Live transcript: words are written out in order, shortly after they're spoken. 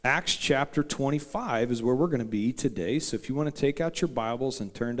Acts chapter 25 is where we're going to be today. So if you want to take out your Bibles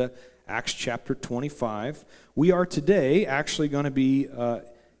and turn to Acts chapter 25, we are today actually going to be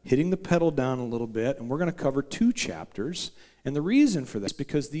hitting the pedal down a little bit, and we're going to cover two chapters. And the reason for this is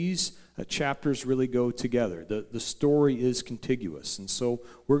because these chapters really go together. The story is contiguous. And so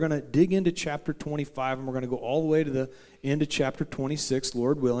we're going to dig into chapter 25, and we're going to go all the way to the end of chapter 26,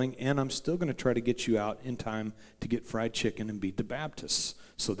 Lord willing, and I'm still going to try to get you out in time to get fried chicken and beat the Baptists.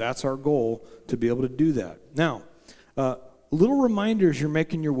 So that's our goal, to be able to do that. Now, little reminder as you're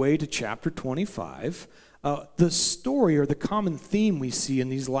making your way to chapter 25, the story or the common theme we see in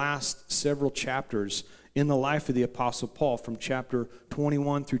these last several chapters in the life of the Apostle Paul from chapter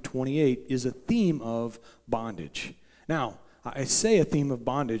 21 through 28 is a theme of bondage. Now, I say a theme of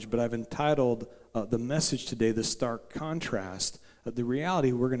bondage, but I've entitled the message today, The Stark Contrast. The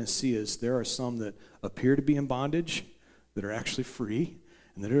reality we're going to see is there are some that appear to be in bondage that are actually free,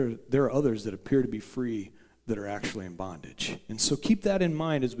 and there are others that appear to be free that are actually in bondage. And so keep that in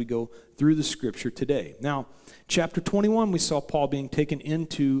mind as we go through the scripture today. Now, chapter 21, we saw Paul being taken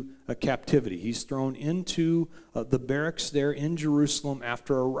into a captivity. He's thrown into the barracks there in Jerusalem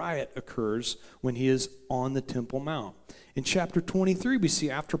after a riot occurs when he is on the Temple Mount. In chapter 23, we see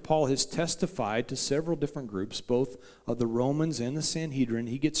after Paul has testified to several different groups, both the Romans and the Sanhedrin,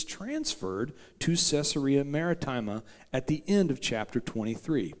 he gets transferred to Caesarea Maritima at the end of chapter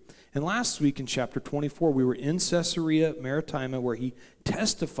 23. And last week in chapter 24, we were in Caesarea Maritima where he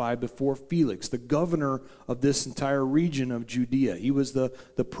testified before Felix, the governor of this entire region of Judea. He was the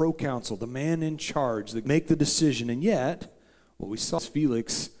proconsul, the man in charge that make the decision. And yet, what we saw is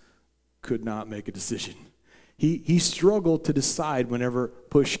Felix could not make a decision. He struggled to decide whenever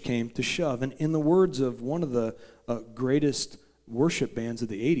push came to shove. And in the words of one of the greatest worship bands of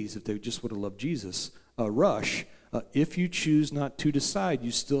the 80s, if they just would have loved Jesus, Rush, if you choose not to decide,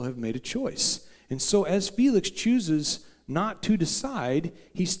 you still have made a choice. And so as Felix chooses not to decide,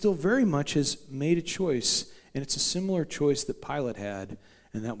 he still very much has made a choice. And it's a similar choice that Pilate had,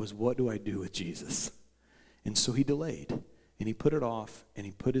 and that was, what do I do with Jesus? And so he delayed, and he put it off, and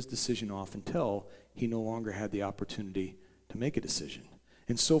he put his decision off until he no longer had the opportunity to make a decision.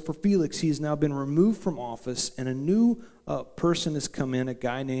 And so for Felix, he has now been removed from office, and a new person has come in, a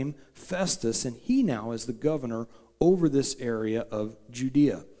guy named Festus, and he now is the governor over this area of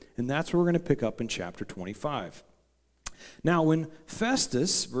Judea. And that's where we're going to pick up in chapter 25. Now, when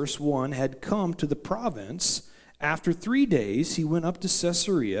Festus, verse 1, had come to the province, after 3 days he went up to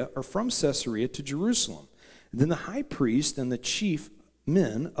Caesarea, or from Caesarea to Jerusalem. Then the high priest and the chief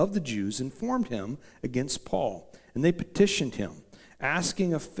men of the Jews informed him against Paul, and they petitioned him,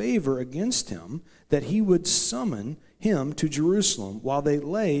 asking a favor against him that he would summon him to Jerusalem while they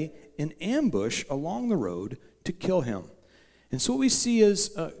lay in ambush along the road to kill him. And so what we see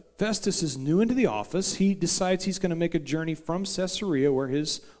is Festus is new into the office. He decides he's going to make a journey from Caesarea, where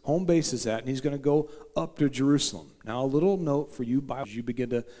his home base is at, and he's going to go up to Jerusalem. Now, a little note for you as you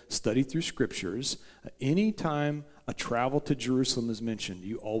begin to study through scriptures. Anytime a travel to Jerusalem is mentioned,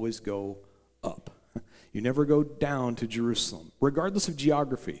 you always go up. You never go down to Jerusalem, regardless of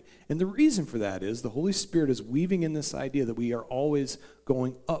geography. And the reason for that is the Holy Spirit is weaving in this idea that we are always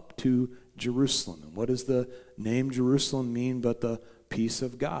going up to Jerusalem. And what does the name Jerusalem mean but the peace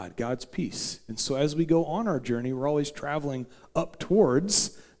of God, God's peace? And so as we go on our journey, we're always traveling up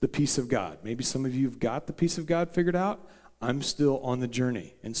towards the peace of God. Maybe some of you have got the peace of God figured out. I'm still on the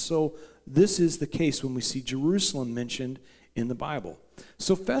journey. And so this is the case when we see Jerusalem mentioned in the Bible.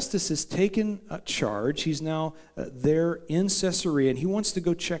 So Festus has taken charge. He's now there in Caesarea, and he wants to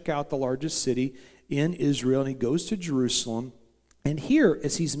go check out the largest city in Israel, and he goes to Jerusalem. And here,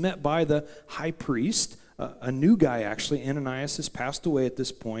 as he's met by the high priest, a new guy actually, Ananias has passed away at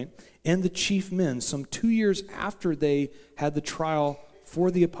this point, and the chief men, some 2 years after they had the trial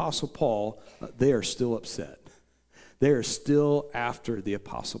for the Apostle Paul, they are still upset. They are still after the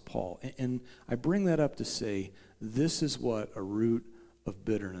Apostle Paul. And I bring that up to say, this is what a root of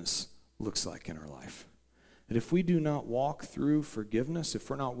bitterness looks like in our life. That if we do not walk through forgiveness, if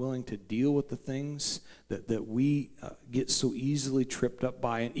we're not willing to deal with the things that we get so easily tripped up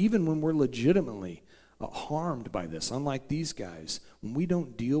by, and even when we're legitimately harmed by this, unlike these guys, when we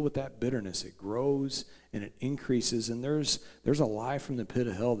don't deal with that bitterness, it grows and it increases. And there's a lie from the pit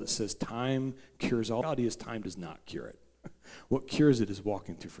of hell that says time cures all. The reality is time does not cure it. What cures it is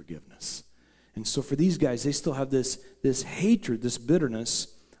walking through forgiveness. And so for these guys, they still have this hatred, this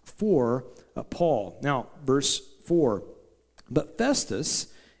bitterness for Paul. Now, verse 4, but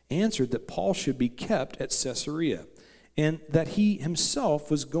Festus answered that Paul should be kept at Caesarea, and that he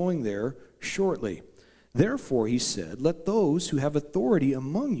himself was going there shortly. Therefore, he said, let those who have authority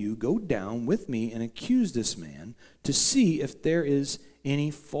among you go down with me and accuse this man to see if there is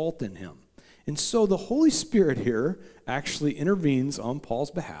any fault in him. And so the Holy Spirit here actually intervenes on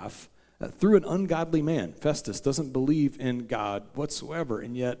Paul's behalf through an ungodly man. Festus doesn't believe in God whatsoever,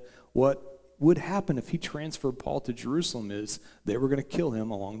 and yet what would happen if he transferred Paul to Jerusalem is they were going to kill him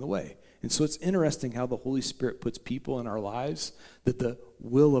along the way. And so it's interesting how the Holy Spirit puts people in our lives that the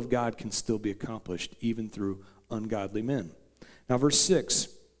will of God can still be accomplished even through ungodly men. Now verse 6,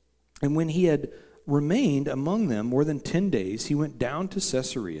 and when he had remained among them more than 10 days, he went down to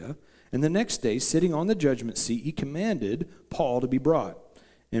Caesarea, and the next day, sitting on the judgment seat, he commanded Paul to be brought.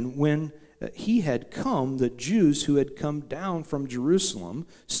 And when he had come, the Jews who had come down from Jerusalem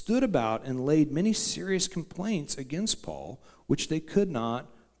stood about and laid many serious complaints against Paul, which they could not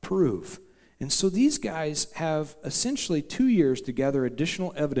prove. And so these guys have essentially 2 years to gather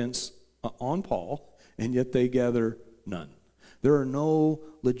additional evidence on Paul, and yet they gather none. There are no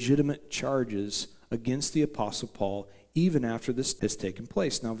legitimate charges against the Apostle Paul even after this has taken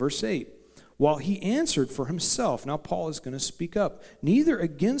place. Now, verse 8, while he answered for himself, now Paul is going to speak up, neither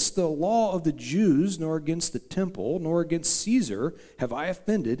against the law of the Jews, nor against the temple, nor against Caesar have I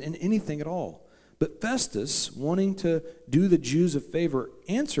offended in anything at all. But Festus, wanting to do the Jews a favor,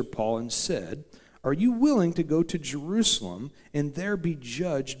 answered Paul and said, are you willing to go to Jerusalem and there be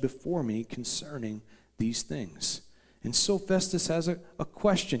judged before me concerning these things? And so Festus has a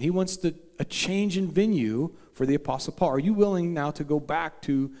question. He wants a change in venue for the Apostle Paul. Are you willing now to go back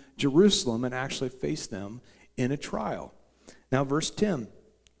to Jerusalem and actually face them in a trial? Now, verse 10.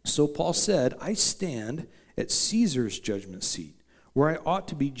 So Paul said, I stand at Caesar's judgment seat, where I ought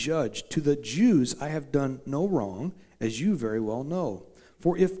to be judged. To the Jews I have done no wrong, as you very well know.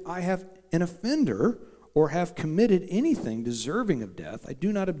 For if I have an offender or have committed anything deserving of death, I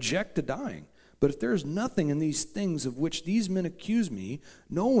do not object to dying. But if there is nothing in these things of which these men accuse me,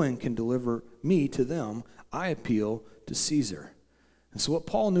 no one can deliver me to them. I appeal to Caesar. And so what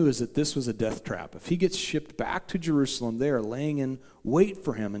Paul knew is that this was a death trap. If he gets shipped back to Jerusalem, they are laying in wait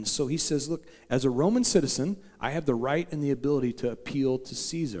for him. And so he says, look, as a Roman citizen, I have the right and the ability to appeal to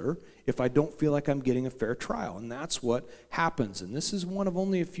Caesar if I don't feel like I'm getting a fair trial. And that's what happens. And this is one of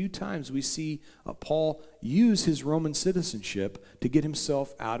only a few times we see Paul use his Roman citizenship to get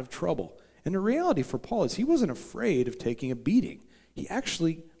himself out of trouble. And the reality for Paul is he wasn't afraid of taking a beating. He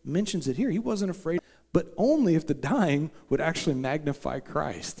actually mentions it here. He wasn't afraid, but only if the dying would actually magnify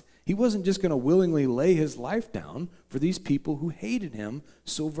Christ. He wasn't just going to willingly lay his life down for these people who hated him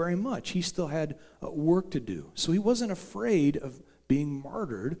so very much. He still had work to do. So he wasn't afraid of being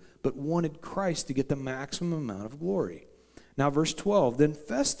martyred, but wanted Christ to get the maximum amount of glory. Now, verse 12, then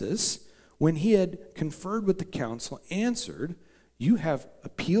Festus, when he had conferred with the council, answered, you have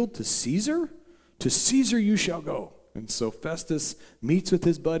appealed to Caesar? To Caesar you shall go. And so Festus meets with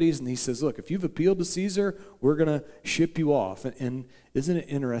his buddies and he says, look, if you've appealed to Caesar, we're going to ship you off. And isn't it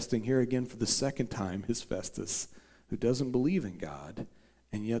interesting here again for the second time is Festus, who doesn't believe in God,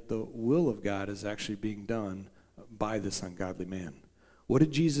 and yet the will of God is actually being done by this ungodly man. What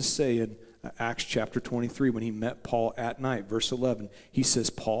did Jesus say in Acts chapter 23 when he met Paul at night? Verse 11, he says,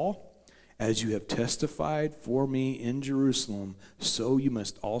 Paul, as you have testified for me in Jerusalem, so you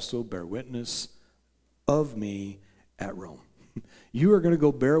must also bear witness of me at Rome. You are going to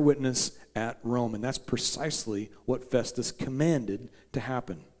go bear witness at Rome, and that's precisely what Festus commanded to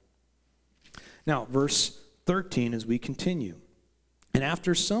happen. Now, verse 13 as we continue. And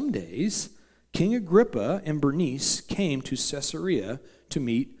after some days, King Agrippa and Bernice came to Caesarea to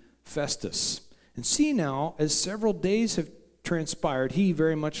meet Festus. And see now, as several days have transpired, he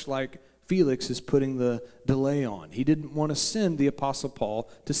very much like Felix is putting the delay on. He didn't want to send the Apostle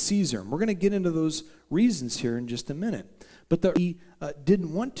Paul to Caesar. And we're going to get into those reasons here in just a minute. But he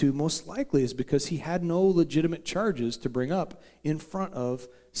didn't want to, most likely, is because he had no legitimate charges to bring up in front of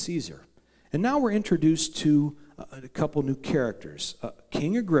Caesar. And now we're introduced to a couple new characters.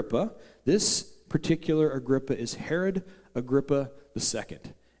 King Agrippa, this particular Agrippa is Herod Agrippa II.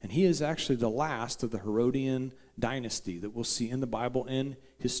 And he is actually the last of the Herodian dynasty that we'll see in the Bible and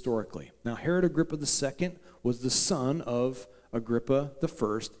historically. Now, Herod Agrippa II was the son of Agrippa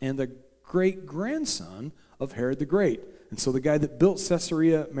I and the great-grandson of Herod the Great. And so the guy that built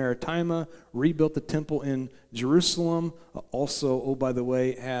Caesarea Maritima, rebuilt the temple in Jerusalem, also, oh, by the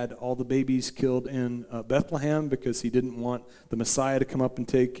way, had all the babies killed in Bethlehem because he didn't want the Messiah to come up and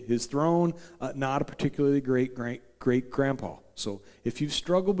take his throne. Not a particularly great-grandpa. So if you've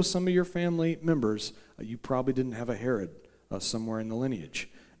struggled with some of your family members, you probably didn't have a Herod somewhere in the lineage.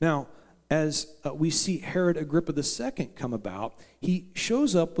 Now, as we see Herod Agrippa II come about, he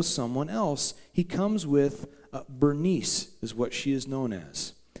shows up with someone else. He comes with Bernice, is what she is known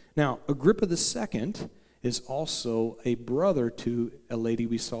as. Now, Agrippa II is also a brother to a lady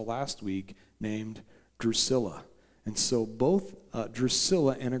we saw last week named Drusilla. And so both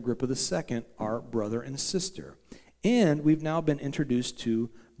Drusilla and Agrippa II are brother and sister. And we've now been introduced to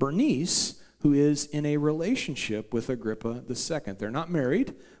Bernice, who is in a relationship with Agrippa II. They're not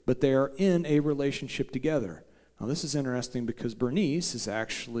married, but they are in a relationship together. Now, this is interesting because Bernice is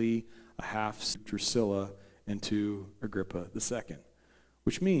actually a half Drusilla into Agrippa II,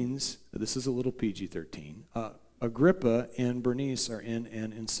 which means, this is a little PG-13, Agrippa and Bernice are in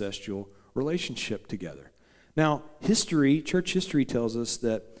an incestual relationship together. Now, church history tells us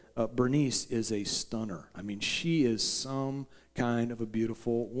that Bernice is a stunner. I mean, she is some kind of a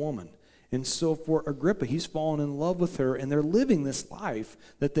beautiful woman. And so for Agrippa, he's fallen in love with her, and they're living this life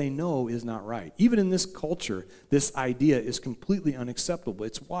that they know is not right. Even in this culture, this idea is completely unacceptable.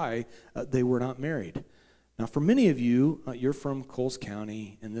 It's why they were not married. Now, for many of you, you're from Coles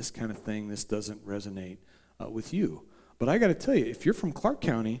County, and this kind of thing, this doesn't resonate with you. But I got to tell you, if you're from Clark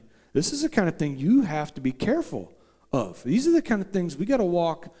County, this is the kind of thing you have to be careful of. These are the kind of things we got to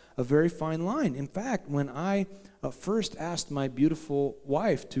walk a very fine line. In fact, when I first asked my beautiful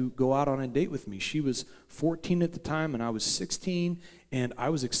wife to go out on a date with me, she was 14 at the time and I was 16, and I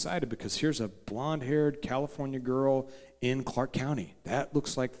was excited because here's a blonde-haired California girl in Clark County. That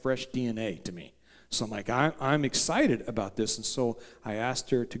looks like fresh DNA to me. So I'm like, I'm excited about this. And so I asked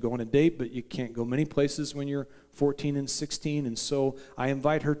her to go on a date, but you can't go many places when you're 14 and 16. And so I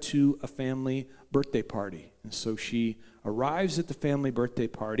invite her to a family birthday party. And so she arrives at the family birthday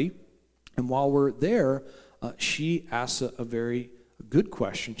party. And while we're there, she asks a very good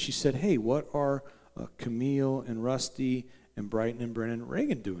question. She said, hey, what are Camille and Rusty and Brighton and Brennan and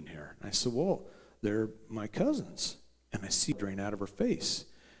Reagan doing here? And I said, well, they're my cousins. And I see it drain out of her face.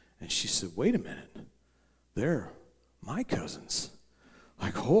 And she said, wait a minute, they're my cousins.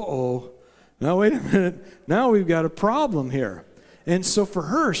 Like, uh-oh, now wait a minute, now we've got a problem here. And so for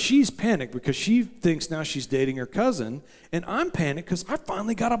her, she's panicked because she thinks now she's dating her cousin, and I'm panicked because I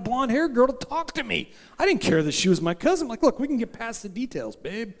finally got a blonde-haired girl to talk to me. I didn't care that she was my cousin. I'm like, look, we can get past the details,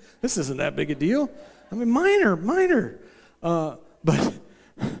 babe. This isn't that big a deal. I mean, minor.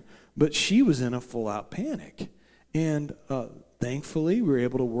 But she was in a full-out panic. And thankfully, we were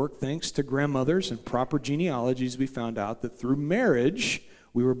able to work, thanks to grandmothers and proper genealogies, we found out that through marriage,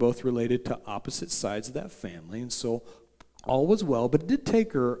 we were both related to opposite sides of that family. And so all was well, but it did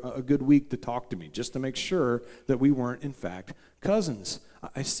take her a good week to talk to me, just to make sure that we weren't, in fact, cousins.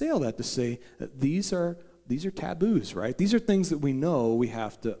 I say all that to say that these are taboos, right? These are things that we know we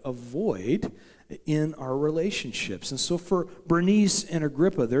have to avoid in our relationships. And so for Bernice and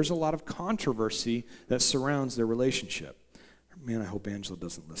Agrippa, there's a lot of controversy that surrounds their relationship. Man, I hope Angela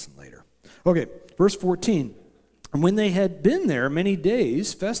doesn't listen later. Okay, verse 14. And when they had been there many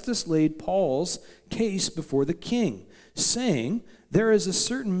days, Festus laid Paul's case before the king, saying, there is a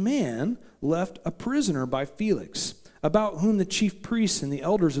certain man left a prisoner by Felix, about whom the chief priests and the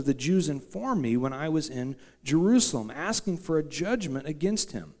elders of the Jews informed me when I was in Jerusalem, asking for a judgment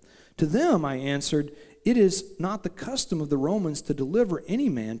against him. To them I answered, it is not the custom of the Romans to deliver any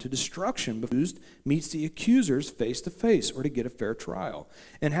man to destruction before he meets the accusers face to face or to get a fair trial,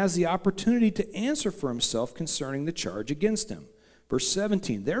 and has the opportunity to answer for himself concerning the charge against him. Verse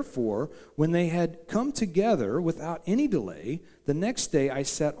 17, therefore, when they had come together without any delay, the next day I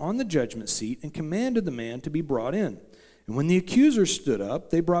sat on the judgment seat and commanded the man to be brought in. And when the accusers stood up,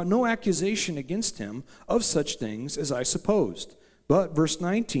 they brought no accusation against him of such things as I supposed. But, verse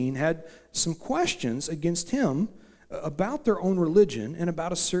 19, had some questions against him about their own religion and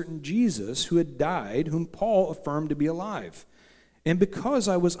about a certain Jesus who had died, whom Paul affirmed to be alive. And because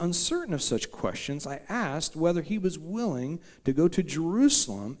I was uncertain of such questions, I asked whether he was willing to go to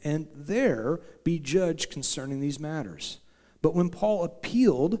Jerusalem and there be judged concerning these matters. But when Paul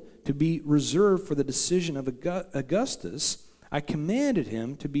appealed to be reserved for the decision of Augustus, I commanded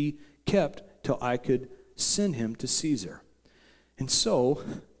him to be kept till I could send him to Caesar. And so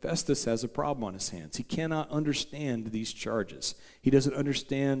Festus has a problem on his hands. He cannot understand these charges. He doesn't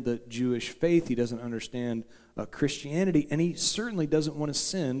understand the Jewish faith. He doesn't understand Christianity. And he certainly doesn't want to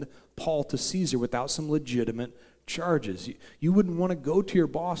send Paul to Caesar without some legitimate charges. You wouldn't want to go to your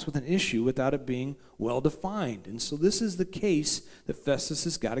boss with an issue without it being well-defined. And so this is the case that Festus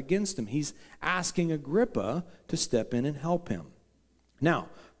has got against him. He's asking Agrippa to step in and help him. Now,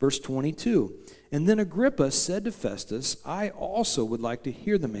 verse 22, and then Agrippa said to Festus, I also would like to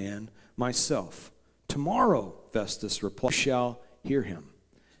hear the man myself. Tomorrow, Festus replied, you shall hear him.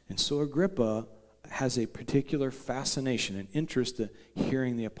 And so Agrippa has a particular fascination and interest in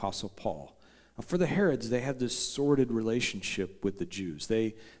hearing the Apostle Paul. For the Herods, they have this sordid relationship with the Jews.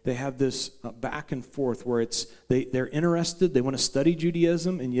 They have this back and forth where they're interested, they want to study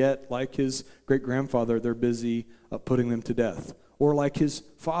Judaism, and yet, like his great-grandfather, they're busy putting them to death. Or like his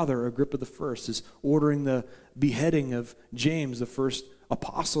father, Agrippa I, is ordering the beheading of James, the first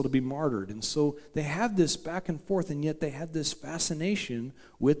apostle, to be martyred. And so they have this back and forth, and yet they have this fascination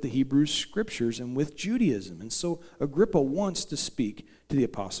with the Hebrew Scriptures and with Judaism. And so Agrippa wants to speak to the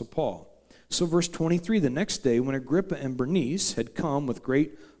Apostle Paul. So verse 23, the next day when Agrippa and Bernice had come with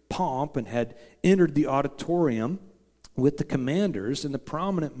great pomp and had entered the auditorium with the commanders and the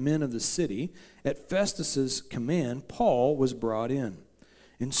prominent men of the city, at Festus's command, Paul was brought in.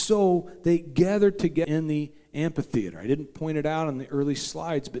 And so they gathered together in the amphitheater. I didn't point it out on the early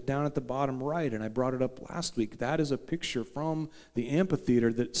slides, but down at the bottom right, and I brought it up last week, that is a picture from the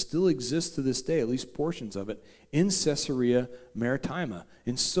amphitheater that still exists to this day, at least portions of it, in Caesarea Maritima.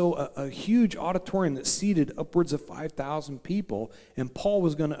 And so a huge auditorium that seated upwards of 5,000 people, and Paul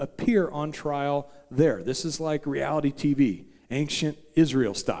was going to appear on trial there. This is like reality TV, ancient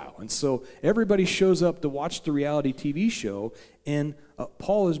Israel style. And so everybody shows up to watch the reality TV show, and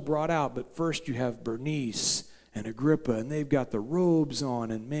Paul is brought out, but first you have Bernice and Agrippa, and they've got the robes on,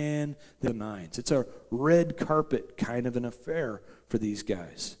 and man, the nines. It's a red carpet kind of an affair for these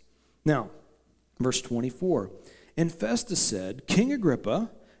guys. Now, verse 24, and Festus said, King Agrippa,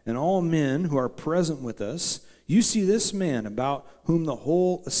 and all men who are present with us, you see this man about whom the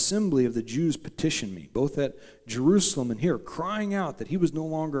whole assembly of the Jews petitioned me, both at Jerusalem and here, crying out that he was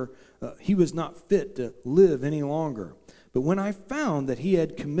not fit to live any longer. But when I found that he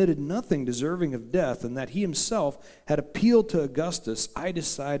had committed nothing deserving of death and that he himself had appealed to Augustus, I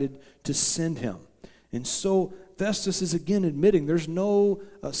decided to send him. And so Festus is again admitting there's no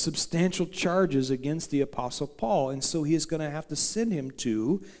substantial charges against the Apostle Paul, and so he is going to have to send him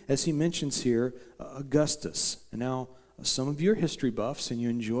to, as he mentions here, Augustus. And now, some of you are history buffs and you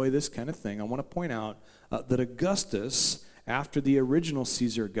enjoy this kind of thing. I want to point out that Augustus, after the original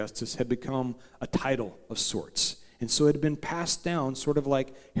Caesar Augustus, had become a title of sorts. And so it had been passed down, sort of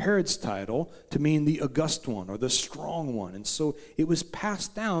like Herod's title, to mean the august one or the strong one. And so it was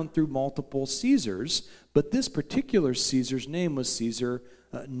passed down through multiple Caesars, but this particular Caesar's name was Caesar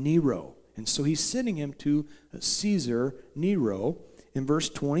Nero. And so he's sending him to Caesar Nero in verse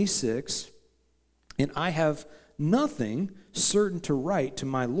 26. And I have nothing certain to write to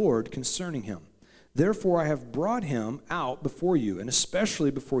my Lord concerning him. Therefore I have brought him out before you, and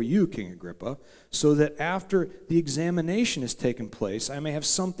especially before you, King Agrippa, so that after the examination has taken place, I may have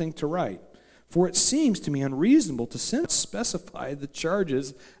something to write. For it seems to me unreasonable to specify the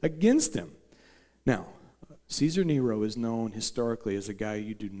charges against him. Now, Caesar Nero is known historically as a guy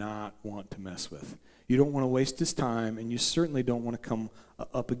you do not want to mess with. You don't want to waste his time, and you certainly don't want to come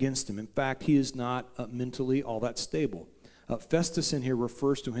up against him. In fact, he is not mentally all that stable. Festus in here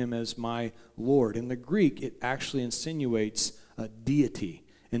refers to him as my Lord. In the Greek, it actually insinuates deity.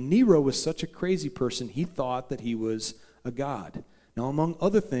 And Nero was such a crazy person, he thought that he was a god. Now, among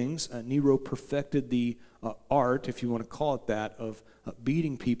other things, Nero perfected the art, if you want to call it that, of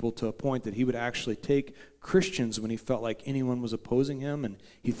beating people to a point that he would actually take Christians when he felt like anyone was opposing him, and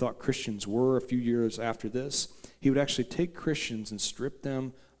he thought Christians were a few years after this. He would actually take Christians and strip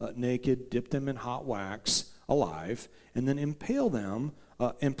them naked, dip them in hot wax, alive, and then impale them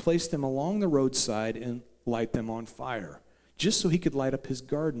and place them along the roadside and light them on fire, just so he could light up his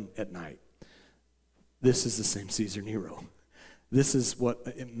garden at night. This is the same Caesar Nero. This is what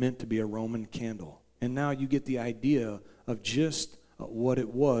it meant to be a Roman candle. And now you get the idea of just what it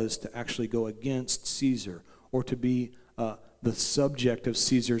was to actually go against Caesar or to be the subject of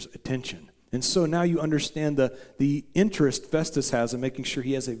Caesar's attention. And so now you understand the interest Festus has in making sure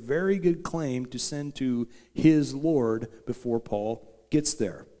he has a very good claim to send to his Lord before Paul gets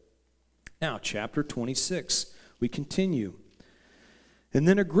there. Now, chapter 26, we continue. And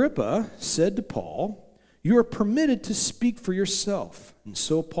then Agrippa said to Paul, you are permitted to speak for yourself. And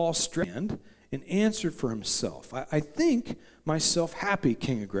so Paul straightened and answered for himself. I think myself happy,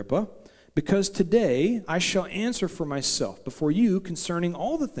 King Agrippa, because today I shall answer for myself before you concerning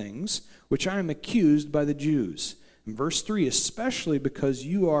all the things which I am accused by the Jews. In verse 3, especially because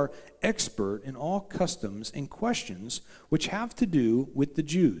you are expert in all customs and questions which have to do with the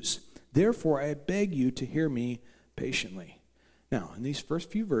Jews. Therefore I beg you to hear me patiently. Now, in these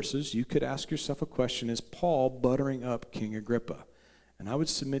first few verses, you could ask yourself a question, is Paul buttering up King Agrippa? And I would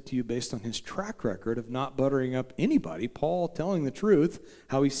submit to you, based on his track record of not buttering up anybody, Paul telling the truth,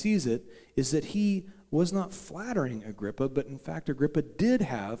 how he sees it, is that he was not flattering Agrippa, but in fact, Agrippa did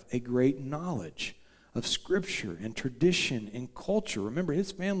have a great knowledge of Scripture and tradition and culture. Remember,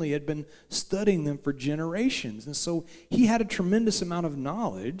 his family had been studying them for generations, and so he had a tremendous amount of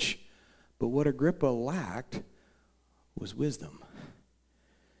knowledge, but what Agrippa lacked was wisdom.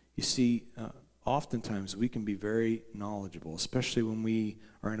 You see, oftentimes we can be very knowledgeable, especially when we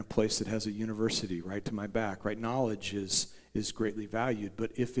are in a place that has a university right to my back, right? Knowledge is greatly valued,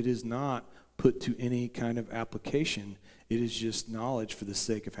 but if it is not put to any kind of application, it is just knowledge for the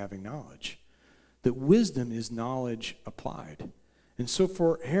sake of having knowledge. That wisdom is knowledge applied. And so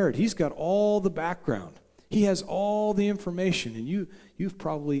for Herod, he's got all the background. He has all the information, and you've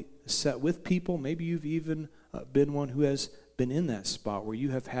probably sat with people, maybe you've even been one who has been in that spot where you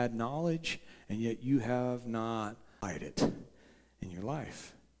have had knowledge, and yet you have not applied it in your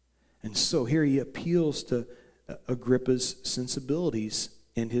life. And so here he appeals to Agrippa's sensibilities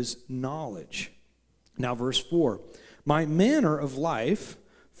and his knowledge. Now verse 4, my manner of life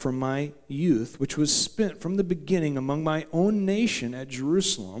from my youth, which was spent from the beginning among my own nation at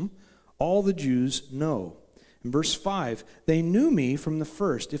Jerusalem, all the Jews know. In verse 5, they knew me from the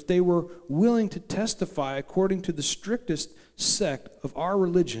first, if they were willing to testify according to the strictest sect of our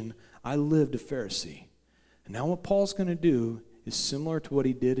religion, I lived a Pharisee. And now what Paul's going to do is similar to what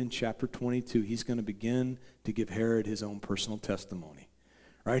he did in chapter 22. He's going to begin to give Herod his own personal testimony.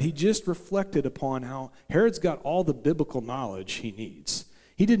 Right? He just reflected upon how Herod's got all the biblical knowledge he needs.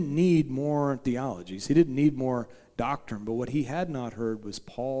 He didn't need more theologies. He didn't need more doctrine. But what he had not heard was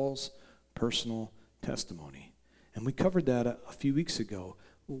Paul's personal testimony. And we covered that a few weeks ago.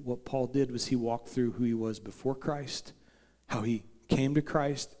 What Paul did was he walked through who he was before Christ, how he came to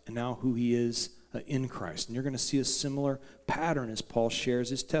Christ, and now who he is in Christ. And you're going to see a similar pattern as Paul shares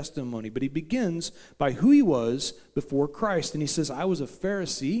his testimony. But he begins by who he was before Christ. And he says, I was a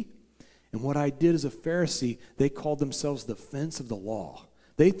Pharisee, and what I did as a Pharisee, they called themselves the fence of the law.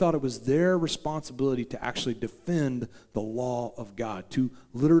 They thought it was their responsibility to actually defend the law of God, to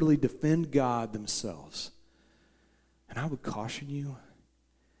literally defend God themselves. And I would caution you,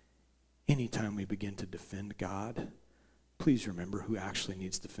 anytime we begin to defend God, please remember who actually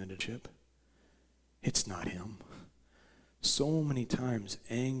needs defendership. It's not him. So many times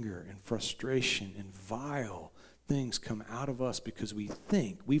anger and frustration and vile things come out of us because we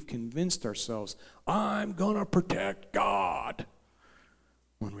think, we've convinced ourselves, I'm going to protect God.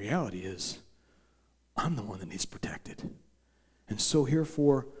 When reality is, I'm the one that needs protected. And so here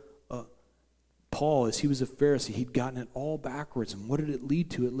for Paul, as he was a Pharisee, he'd gotten it all backwards. And what did it lead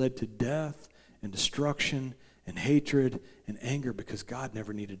to? It led to death and destruction and hatred and anger because God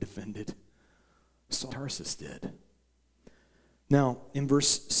never needed defended. Saul Tarsus did. Now, in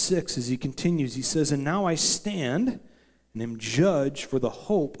verse 6, as he continues, he says, and now I stand and am judged for the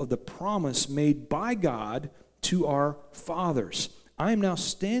hope of the promise made by God to our fathers. I am now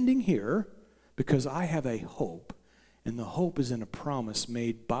standing here because I have a hope, and the hope is in a promise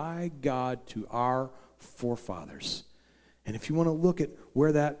made by God to our forefathers. And if you want to look at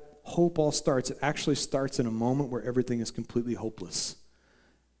where that hope all starts, it actually starts in a moment where everything is completely hopeless.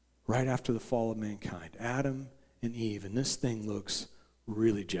 Right after the fall of mankind, Adam and Eve, and this thing looks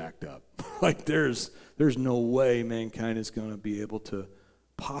really jacked up. Like there's no way mankind is going to be able to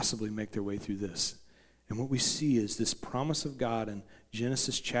possibly make their way through this. And what we see is this promise of God in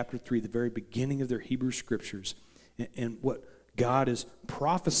Genesis chapter 3, the very beginning of their Hebrew scriptures, and what God is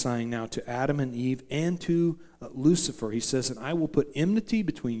prophesying now to Adam and Eve and to Lucifer. He says, and I will put enmity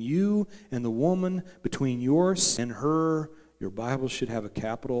between you and the woman, between yours and her. Your Bible should have a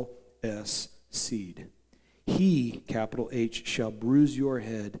capital S, seed. He, capital H, shall bruise your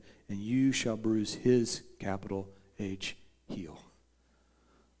head, and you shall bruise his, capital H, heel.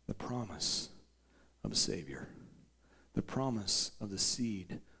 The promise of a Savior. The promise of the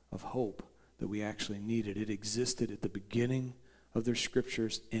seed of hope that we actually needed. It existed at the beginning of their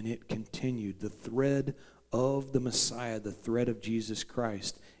scriptures, and it continued. The thread of the Messiah, the thread of Jesus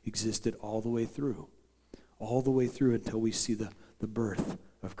Christ, existed all the way through. All the way through until we see the birth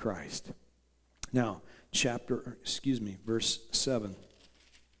of Christ. Now, verse 7.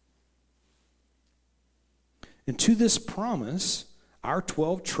 And to this promise, our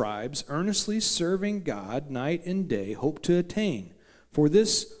 12 tribes, earnestly serving God night and day, hope to attain. For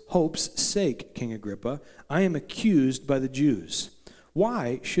this hope's sake, King Agrippa, I am accused by the Jews.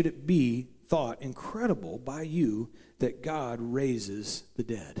 Why should it be thought incredible by you that God raises the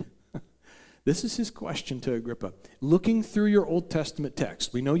dead? This is his question to Agrippa. Looking through your Old Testament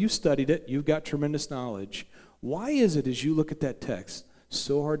text, we know you've studied it, you've got tremendous knowledge. Why is it, as you look at that text,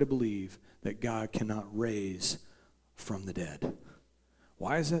 so hard to believe that God cannot raise from the dead?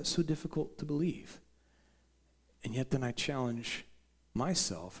 Why is that so difficult to believe? And yet then I challenge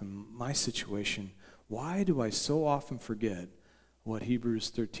myself and my situation. Why do I so often forget what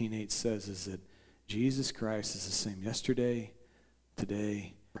Hebrews 13:8 says is that Jesus Christ is the same yesterday,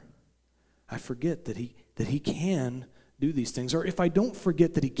 today. I forget that he can do these things. Or if I don't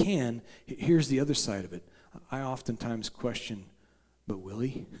forget that he can, here's the other side of it. I oftentimes question, but will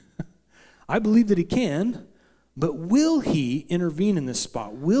he? I believe that he can, but will he intervene in this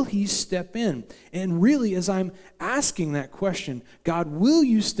spot? Will he step in? And really, as I'm asking that question, God, will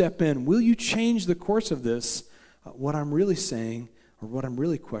you step in? Will you change the course of this? What I'm really saying, or what I'm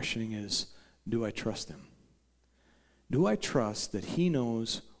really questioning is, do I trust him? Do I trust that he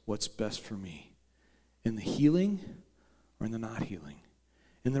knows what's best for me? In the healing or in the not healing?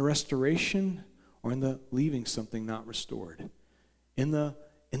 In the restoration or in the leaving something not restored? In the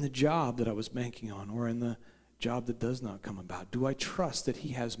job that I was banking on or in the job that does not come about? Do I trust that he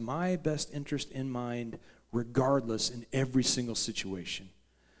has my best interest in mind regardless in every single situation?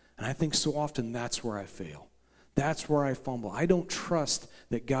 And I think so often that's where I fail. That's where I fumble. I don't trust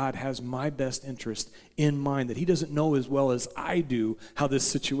that God has my best interest in mind, that he doesn't know as well as I do how this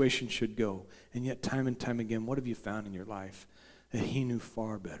situation should go. And yet time and time again, what have you found in your life? That he knew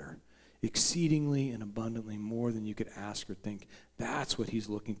far better, exceedingly and abundantly more than you could ask or think. That's what he's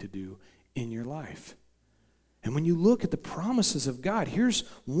looking to do in your life. And when you look at the promises of God, here's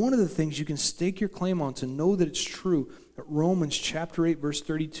one of the things you can stake your claim on to know that it's true. Romans chapter 8, verse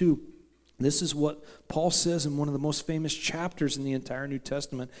 32. This is what Paul says in one of the most famous chapters in the entire New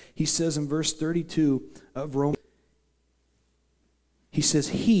Testament. He says in verse 32 of Romans, he says,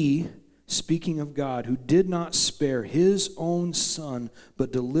 he, speaking of God, who did not spare his own son,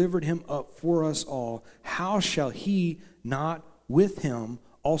 but delivered him up for us all, how shall he not with him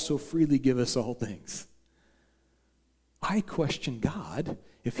also freely give us all things? I question God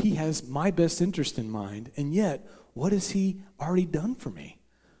if he has my best interest in mind, and yet, what has he already done for me?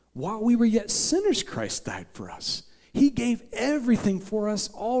 While we were yet sinners, Christ died for us. He gave everything for us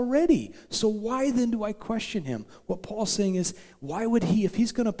already. So why then do I question him? What Paul's saying is, why would he, if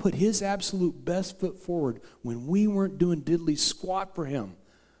he's going to put his absolute best foot forward when we weren't doing diddly squat for him,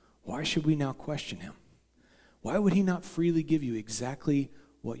 why should we now question him? Why would he not freely give you exactly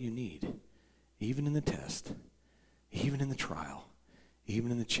what you need? Even in the test, even in the trial,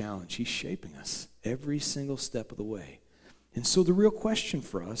 even in the challenge, he's shaping us every single step of the way. And so the real question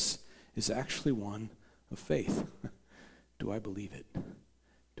for us is actually one of faith. Do I believe it?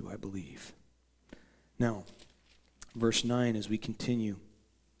 Do I believe? Now, verse 9 as we continue.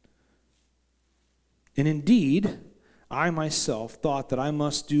 And indeed, I myself thought that I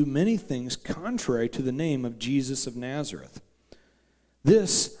must do many things contrary to the name of Jesus of Nazareth.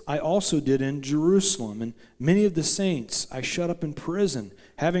 This I also did in Jerusalem, and many of the saints I shut up in prison,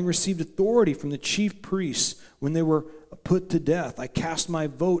 having received authority from the chief priests when they were put to death. I cast my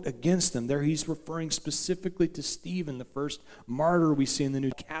vote against them. There he's referring specifically to Stephen, the first martyr we see in the New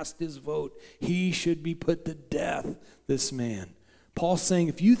Testament. Cast his vote. He should be put to death, this man. Paul's saying,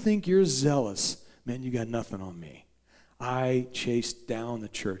 if you think you're zealous, man, you got nothing on me. I chased down the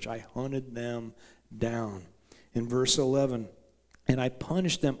church. I hunted them down. In verse 11, and I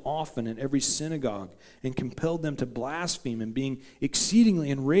punished them often in every synagogue and compelled them to blaspheme, and being exceedingly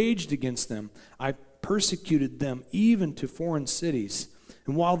enraged against them, I persecuted them even to foreign cities.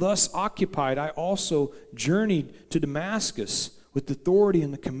 And while thus occupied, I also journeyed to Damascus with authority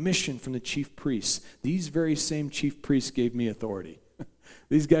and the commission from the chief priests. These very same chief priests gave me authority.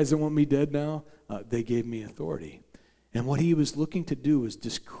 These guys that want me dead now, they gave me authority. And what he was looking to do was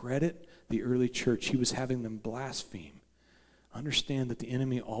discredit the early church. He was having them blaspheme. Understand that the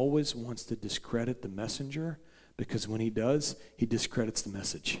enemy always wants to discredit the messenger, because when he does, he discredits the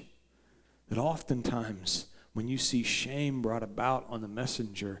message. That oftentimes, when you see shame brought about on the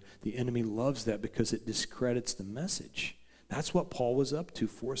messenger, the enemy loves that because it discredits the message. That's what Paul was up to,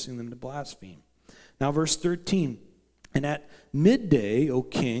 forcing them to blaspheme. Now, verse 13. And at midday, O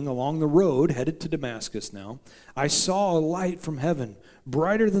king, along the road headed to Damascus now, I saw a light from heaven,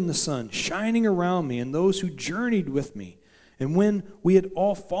 brighter than the sun, shining around me and those who journeyed with me. And when we had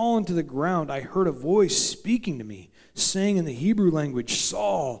all fallen to the ground, I heard a voice speaking to me, saying in the Hebrew language,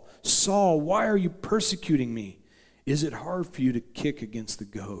 Saul, Saul, why are you persecuting me? Is it hard for you to kick against the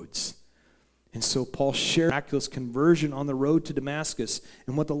goads? And so Paul shared miraculous conversion on the road to Damascus.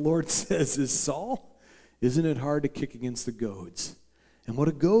 And what the Lord says is, Saul, isn't it hard to kick against the goads? And what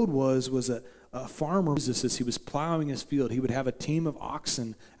a goad was a farmer, as he was plowing his field, he would have a team of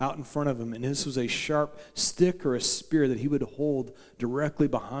oxen out in front of him, and this was a sharp stick or a spear that he would hold directly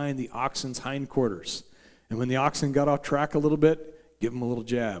behind the oxen's hindquarters. And when the oxen got off track a little bit, give him a little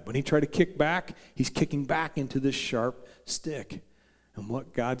jab. When he tried to kick back, he's kicking back into this sharp stick. And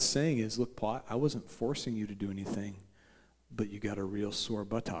what God's saying is, look, Paul, I wasn't forcing you to do anything, but you got a real sore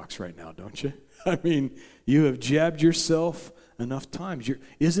buttocks right now, don't you? I mean, you have jabbed yourself enough times.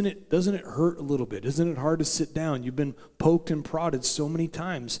 Doesn't it hurt a little bit? Isn't it hard to sit down? You've been poked and prodded so many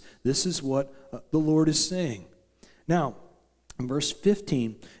times. This is what the Lord is saying. Now, in verse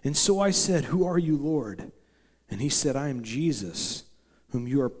 15, and so I said, who are you, Lord? And he said, I am Jesus, whom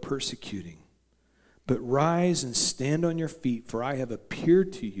you are persecuting. But rise and stand on your feet, for I have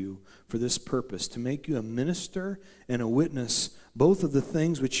appeared to you for this purpose, to make you a minister and a witness, both of the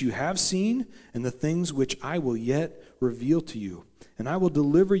things which you have seen and the things which I will yet reveal to you. And I will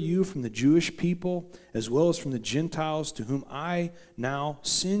deliver you from the Jewish people as well as from the Gentiles to whom I now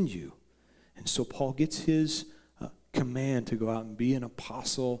send you. And so Paul gets his command to go out and be an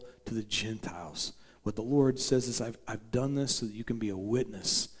apostle to the Gentiles. What the Lord says is, I've done this so that you can be a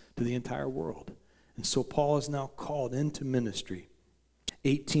witness to the entire world. And so Paul is now called into ministry.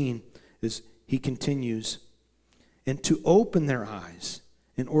 18 is he continues, and to open their eyes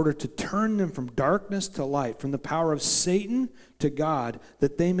in order to turn them from darkness to light, from the power of Satan to God,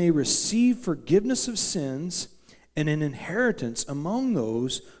 that they may receive forgiveness of sins and an inheritance among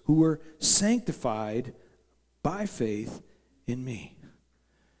those who were sanctified by faith in me.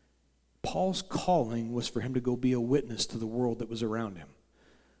 Paul's calling was for him to go be a witness to the world that was around him.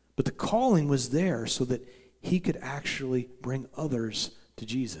 But the calling was there so that he could actually bring others to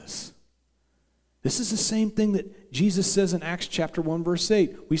Jesus. This is the same thing that Jesus says in Acts chapter 1, verse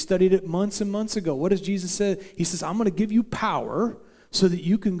 8. We studied it months and months ago. What does Jesus say? He says, I'm going to give you power so that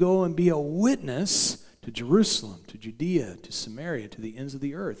you can go and be a witness to Jerusalem, to Judea, to Samaria, to the ends of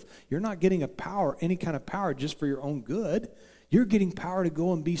the earth. You're not getting any kind of power just for your own good. You're getting power to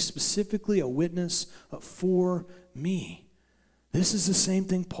go and be specifically a witness for me. This is the same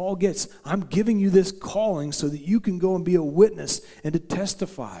thing Paul gets. I'm giving you this calling so that you can go and be a witness and to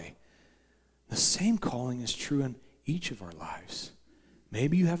testify. The same calling is true in each of our lives.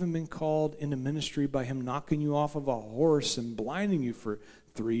 Maybe you haven't been called into ministry by him knocking you off of a horse and blinding you for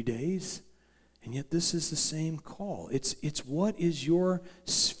 3 days. And yet this is the same call. It's what is your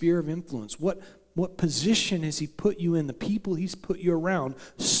sphere of influence? What position has he put you in, the people he's put you around,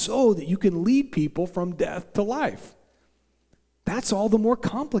 so that you can lead people from death to life? That's all the more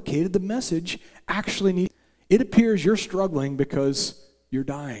complicated the message actually needs. It appears you're struggling because you're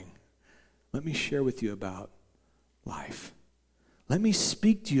dying. Let me share with you about life. Let me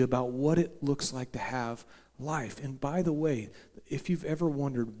speak to you about what it looks like to have life. And by the way, if you've ever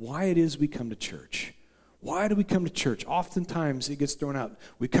wondered why it is we come to church, why do we come to church? Oftentimes it gets thrown out.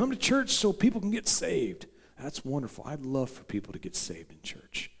 We come to church so people can get saved. That's wonderful. I'd love for people to get saved in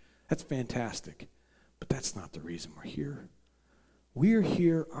church. That's fantastic. But that's not the reason we're here. We're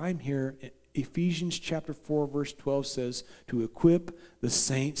here, I'm here. Ephesians chapter 4, verse 12 says, to equip the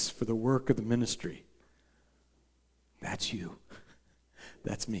saints for the work of the ministry. That's you.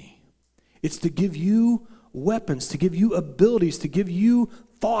 That's me. It's to give you weapons, to give you abilities, to give you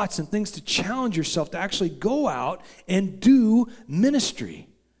thoughts and things to challenge yourself to actually go out and do ministry.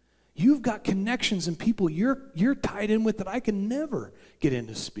 You've got connections and people you're tied in with that I can never get in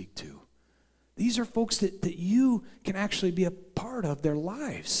to speak to. These are folks that you can actually be a part of their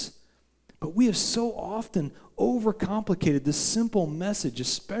lives. But we have so often overcomplicated this simple message,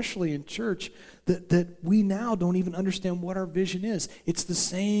 especially in church, that we now don't even understand what our vision is. It's the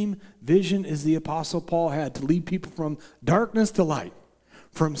same vision as the Apostle Paul had, to lead people from darkness to light,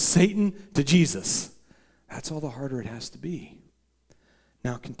 from Satan to Jesus. That's all the harder it has to be.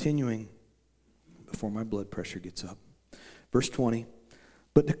 Now, continuing, before my blood pressure gets up, verse 20,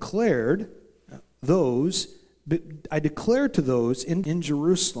 but I declared to those in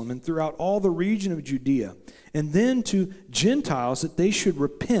Jerusalem and throughout all the region of Judea, and then to Gentiles, that they should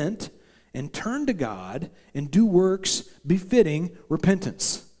repent and turn to God and do works befitting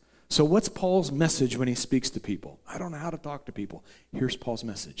repentance. So what's Paul's message when he speaks to people? I don't know how to talk to people. Here's Paul's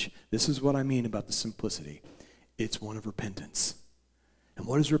message. This is what I mean about the simplicity. It's one of repentance. And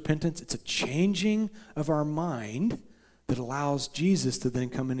what is repentance? It's a changing of our mind that allows Jesus to then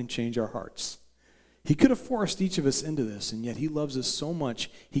come in and change our hearts. He could have forced each of us into this, and yet he loves us so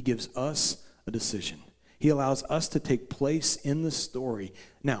much, he gives us a decision. He allows us to take place in the story.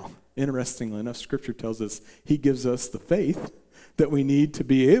 Now, interestingly enough, Scripture tells us he gives us the faith that we need to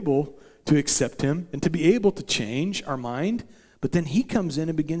be able to accept him and to be able to change our mind. But then he comes in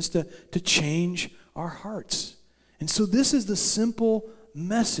and begins to change our hearts. And so this is the simple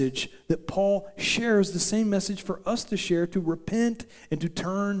message that Paul shares, the same message for us to share, to repent and to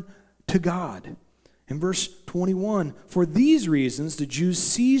turn to God. In verse 21, for these reasons the Jews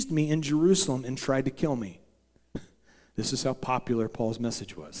seized me in Jerusalem and tried to kill me. This is how popular Paul's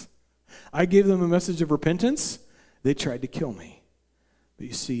message was. I gave them a message of repentance. They tried to kill me. But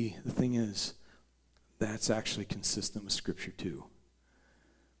you see, the thing is, that's actually consistent with Scripture too.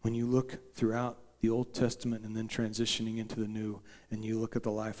 When you look throughout the Old Testament and then transitioning into the New, and you look at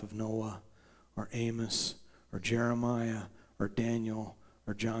the life of Noah, or Amos, or Jeremiah, or Daniel,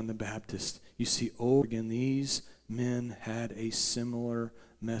 or John the Baptist, you see over again these men had a similar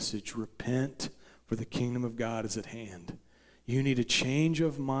message. Repent, for the kingdom of God is at hand. You need a change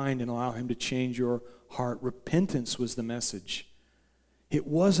of mind and allow him to change your heart. Repentance was the message. It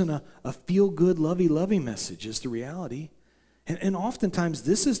wasn't a feel-good, lovey-lovey message is the reality. And oftentimes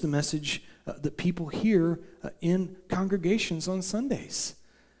this is the message that people hear in congregations on Sundays.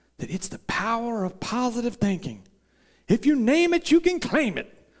 That it's the power of positive thinking. If you name it, you can claim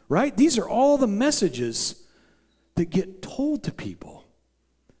it, right? These are all the messages that get told to people.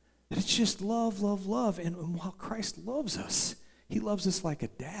 That it's just love, love, love. And while Christ loves us, he loves us like a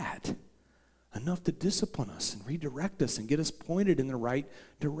dad, enough to discipline us and redirect us and get us pointed in the right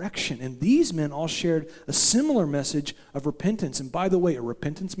direction. And these men all shared a similar message of repentance. And by the way, a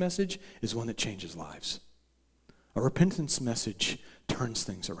repentance message is one that changes lives. A repentance message turns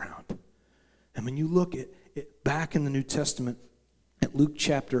things around. And when you look at it back in the New Testament, at Luke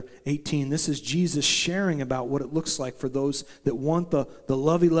chapter 18, this is Jesus sharing about what it looks like for those that want the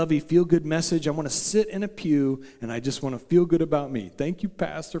lovey-lovey, feel-good message. I want to sit in a pew, and I just want to feel good about me. Thank you,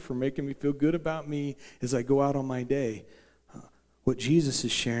 Pastor, for making me feel good about me as I go out on my day. What Jesus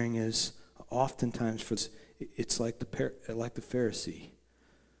is sharing is oftentimes it's like the Pharisee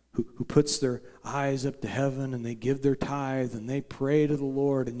who puts their eyes up to heaven, and they give their tithe, and they pray to the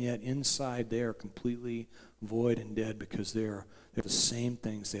Lord, and yet inside they are completely void and dead because they're the same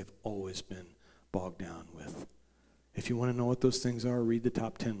things they've always been bogged down with. If you want to know what those things are, read the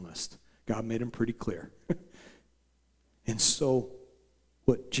top 10 list. God made them pretty clear. And so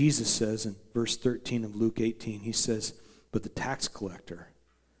what Jesus says in verse 13 of Luke 18, he says, but the tax collector,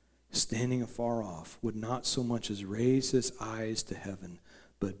 standing afar off, would not so much as raise his eyes to heaven,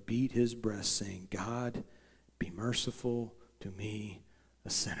 but beat his breast, saying, God, be merciful to me, a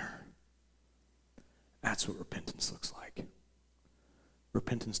sinner. That's what repentance looks like.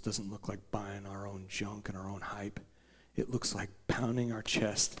 Repentance doesn't look like buying our own junk and our own hype. It looks like pounding our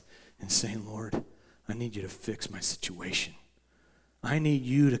chest and saying, Lord, I need you to fix my situation. I need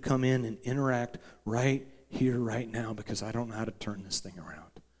you to come in and interact right here, right now, because I don't know how to turn this thing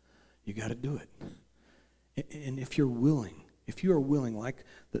around. You got to do it. And if you are willing, like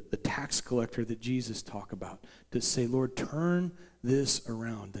the tax collector that Jesus talked about, to say, Lord, turn this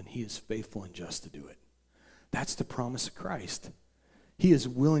around, then he is faithful and just to do it. That's the promise of Christ. He is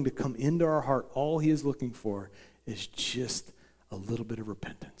willing to come into our heart. All he is looking for is just a little bit of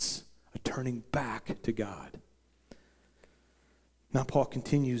repentance, a turning back to God. Now Paul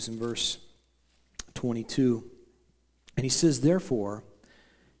continues in verse 22, and he says, therefore,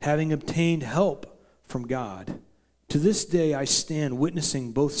 having obtained help from God, to this day I stand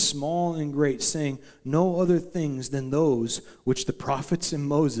witnessing both small and great, saying no other things than those which the prophets and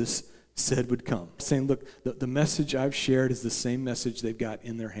Moses said would come. Saying, look, the message I've shared is the same message they've got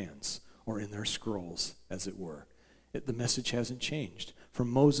in their hands, or in their scrolls, as it were. The message hasn't changed.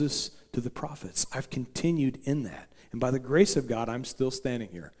 From Moses to the prophets, I've continued in that. And by the grace of God, I'm still standing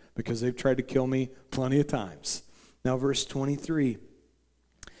here, because they've tried to kill me plenty of times. Now, verse 23,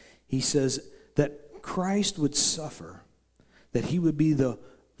 he says that Christ would suffer, that he would be the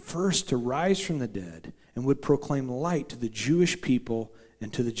first to rise from the dead, and would proclaim light to the Jewish people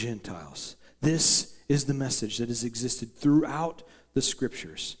and to the Gentiles. This is the message that has existed throughout the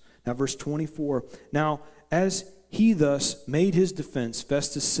Scriptures. Now, verse 24, now, as he thus made his defense,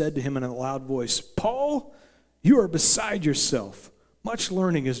 Festus said to him in a loud voice, Paul, you are beside yourself. Much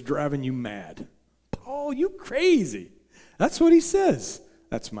learning is driving you mad. Paul, you crazy. That's what he says.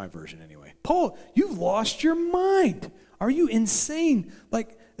 That's my version anyway. Paul, you've lost your mind. Are you insane?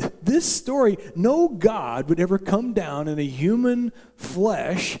 Like, this story, no God would ever come down in a human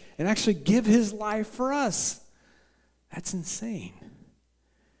flesh and actually give his life for us. That's insane.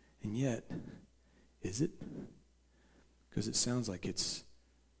 And yet, is it? Because it sounds like it's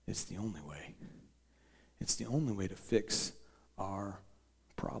the only way. It's the only way to fix our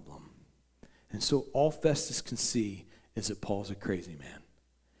problem. And so all Festus can see is that Paul's a crazy man.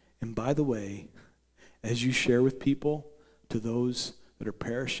 And by the way, as you share with people, to those that are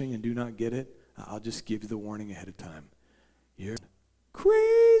perishing and do not get it, I'll just give you the warning ahead of time. You're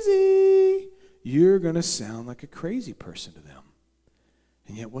crazy. You're going to sound like a crazy person to them.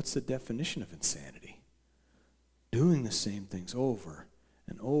 And yet, what's the definition of insanity? doing the same things over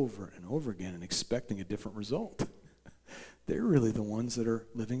and over and over again and expecting a different result. They're really the ones that are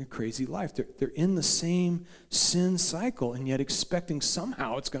living a crazy life. They're in the same sin cycle and yet expecting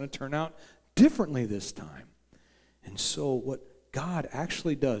somehow it's going to turn out differently this time. And so what God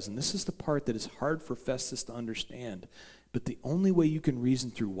actually does, and this is the part that is hard for Festus to understand, but the only way you can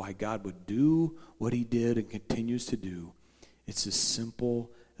reason through why God would do what he did and continues to do, it's as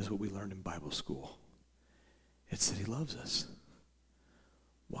simple as what we learned in Bible school. It's that he loves us.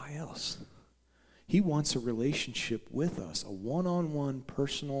 Why else? He wants a relationship with us, a one-on-one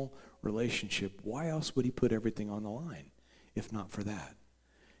personal relationship. Why else would he put everything on the line if not for that?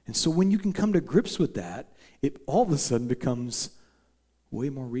 And so when you can come to grips with that, it all of a sudden becomes way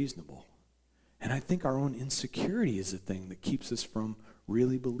more reasonable. And I think our own insecurity is the thing that keeps us from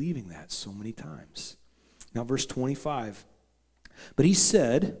really believing that so many times. Now, verse 25. But he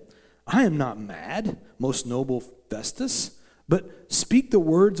said, I am not mad, most noble Festus, but speak the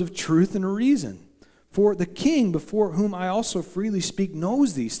words of truth and reason. For the king before whom I also freely speak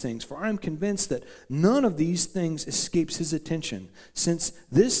knows these things, for I am convinced that none of these things escapes his attention, since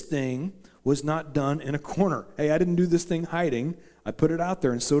this thing was not done in a corner. Hey, I didn't do this thing hiding. I put it out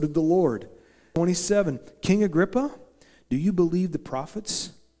there, and so did the Lord. 27, King Agrippa, do you believe the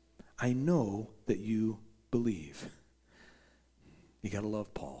prophets? I know that you believe. You got to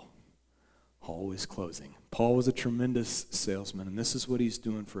love Paul. Always closing. Paul was a tremendous salesman, and this is what he's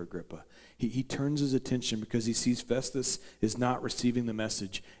doing for Agrippa. He turns his attention because he sees Festus is not receiving the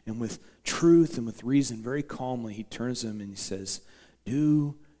message, and with truth and with reason, very calmly, he turns to him and he says,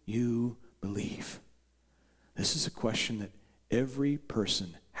 do you believe? This is a question that every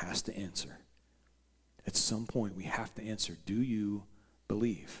person has to answer. At some point, we have to answer, do you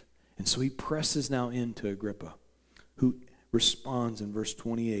believe? And so he presses now into Agrippa, who responds in verse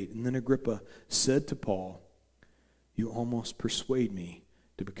 28. And then Agrippa said to Paul, you almost persuade me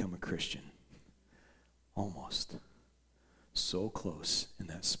to become a Christian. Almost. So close in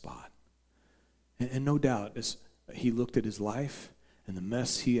that spot. And no doubt, as he looked at his life and the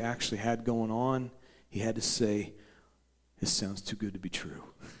mess he actually had going on, he had to say, this sounds too good to be true.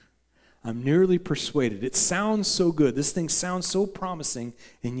 I'm nearly persuaded. It sounds so good. This thing sounds so promising,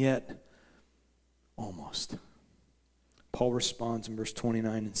 and yet, almost. Paul responds in verse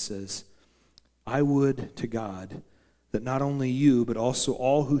 29 and says, I would to God that not only you, but also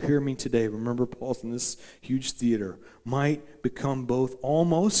all who hear me today, remember Paul's in this huge theater, might become both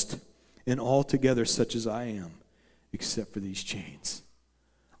almost and altogether such as I am, except for these chains.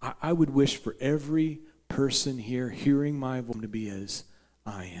 I would wish for every person here hearing my voice to be as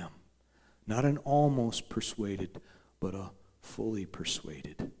I am. Not an almost persuaded, but a fully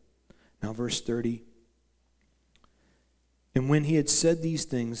persuaded. Now verse 30. And when he had said these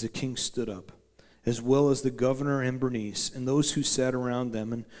things, the king stood up, as well as the governor and Bernice, and those who sat around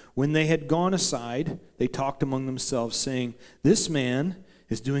them. And when they had gone aside, they talked among themselves, saying, this man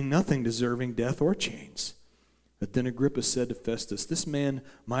is doing nothing deserving death or chains. But then Agrippa said to Festus, this man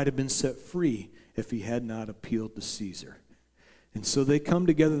might have been set free if he had not appealed to Caesar. And so they come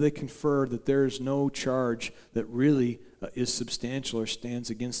together, they confer that there is no charge that really is substantial or stands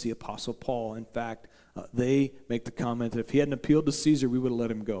against the Apostle Paul. In fact, they make the comment that if he hadn't appealed to Caesar, we would have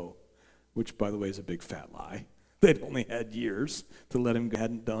let him go, which, by the way, is a big fat lie. They'd only had years to let him go,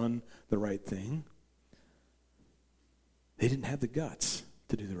 hadn't done the right thing. They didn't have the guts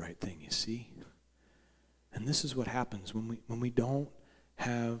to do the right thing, you see. And this is what happens when we don't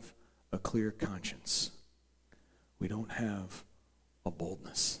have a clear conscience. We don't have a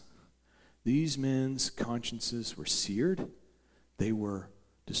boldness. These men's consciences were seared. They were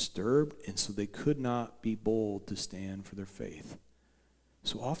disturbed, and so they could not be bold to stand for their faith.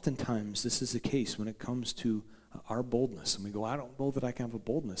 So oftentimes this is the case when it comes to our boldness. And we go, I don't know that I can have a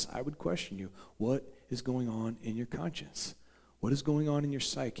boldness. I would question you. What is going on in your conscience? What is going on in your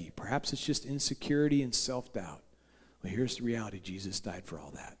psyche? Perhaps it's just insecurity and self-doubt. Well, here's the reality. Jesus died for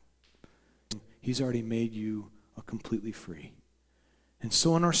all that. He's already made you completely free. And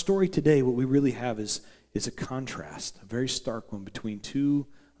so in our story today, what we really have is a contrast, a very stark one between two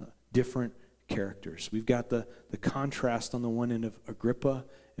different characters. We've got the contrast on the one end of Agrippa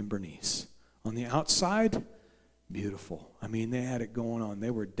and Bernice. On the outside, beautiful. I mean, they had it going on.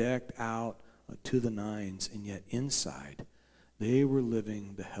 They were decked out to the nines, and yet inside, they were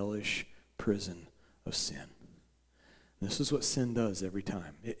living the hellish prison of sin. This is what sin does every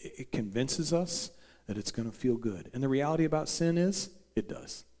time. It convinces us that it's going to feel good. And the reality about sin is, it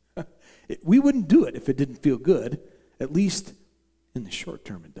does. We wouldn't do it if it didn't feel good. At least in the short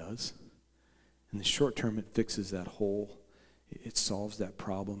term it does. In the short term it fixes that hole. It solves that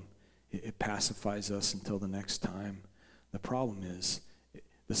problem. it pacifies us until the next time. The problem is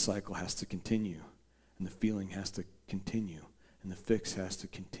the cycle has to continue, and the feeling has to continue, and the fix has to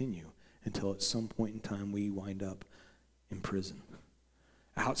continue until at some point in time we wind up in prison.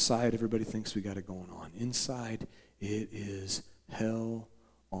 Outside, everybody thinks we got it going on. Inside, it is hell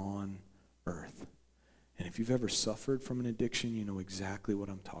on earth. And if you've ever suffered from an addiction, you know exactly what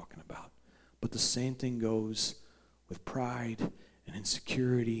I'm talking about. But the same thing goes with pride and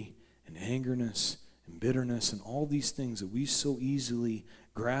insecurity and angerness and bitterness and all these things that we so easily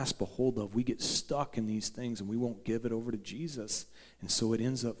grasp a hold of. We get stuck in these things and we won't give it over to Jesus. And so it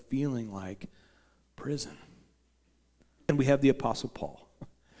ends up feeling like prison. And we have the Apostle Paul,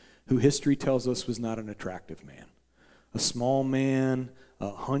 who history tells us was not an attractive man. A small man,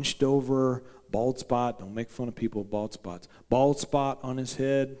 hunched over, bald spot. Don't make fun of people with bald spots. Bald spot on his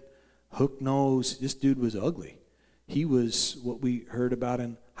head, hook nose. This dude was ugly. He was what we heard about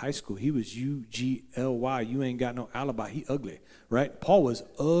in high school. He was UGLY. You ain't got no alibi. He ugly, right? Paul was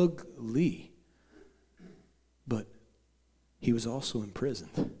ugly. But he was also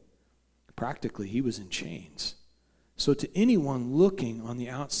imprisoned. Practically, he was in chains. So to anyone looking on the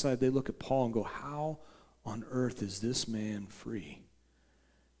outside, they look at Paul and go, how on earth is this man free?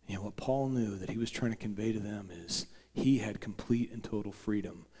 You know, what Paul knew that he was trying to convey to them is he had complete and total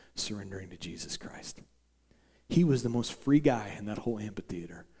freedom surrendering to Jesus Christ. He was the most free guy in that whole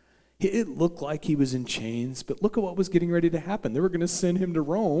amphitheater. It looked like he was in chains, but look at what was getting ready to happen. They were going to send him to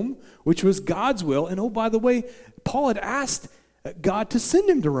Rome, which was God's will. And oh, by the way, Paul had asked God to send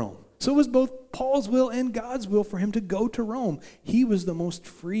him to Rome. So it was both Paul's will and God's will for him to go to Rome. He was the most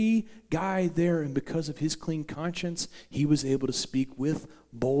free guy there, and because of his clean conscience, he was able to speak with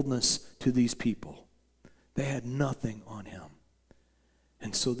boldness to these people. They had nothing on him.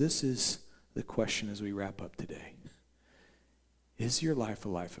 And so this is the question as we wrap up today. Is your life a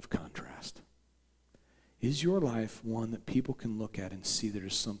life of contrast? Is your life one that people can look at and see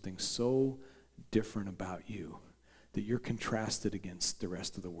there's something so different about you that you're contrasted against the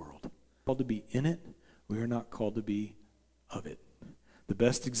rest of the world? Called to be in it, we are not called to be of it. The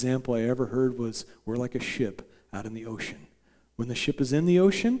best example I ever heard was we're like a ship out in the ocean. When the ship is in the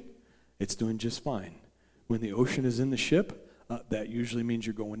ocean, it's doing just fine. When the ocean is in the ship, that usually means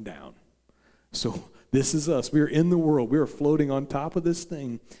you're going down. So this is us. We are in the world. We are floating on top of this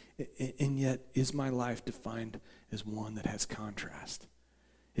thing. And yet, is my life defined as one that has contrast?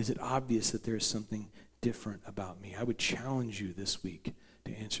 Is it obvious that there is something different about me? I would challenge you this week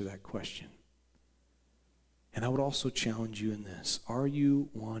to answer that question. And I would also challenge you in this. Are you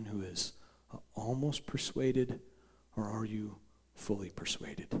one who is almost persuaded, or are you fully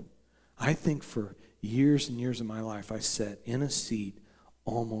persuaded? I think for years and years of my life, I sat in a seat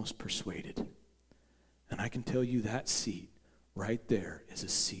almost persuaded. And I can tell you that seat right there is a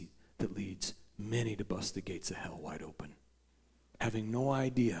seat that leads many to bust the gates of hell wide open. Having no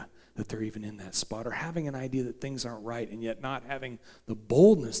idea that they're even in that spot, or having an idea that things aren't right, and yet not having the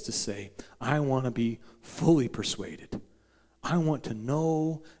boldness to say, I want to be fully persuaded. I want to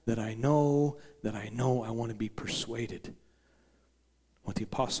know that I know that I know I want to be persuaded. What the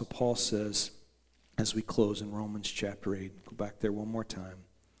Apostle Paul says as we close in Romans chapter 8, go back there one more time.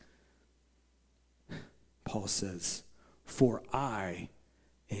 Paul says, for I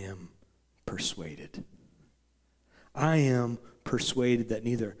am persuaded. I am persuaded that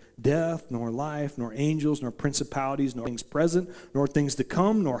neither death, nor life, nor angels, nor principalities, nor things present, nor things to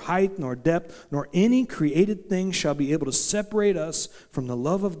come, nor height, nor depth, nor any created thing shall be able to separate us from the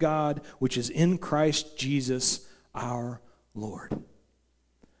love of God, which is in Christ Jesus our Lord.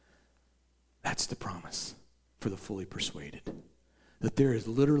 That's the promise for the fully persuaded. That there is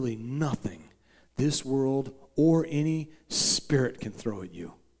literally nothing this world or any spirit can throw at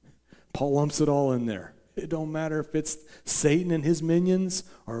you. Paul lumps it all in there. It don't matter if it's Satan and his minions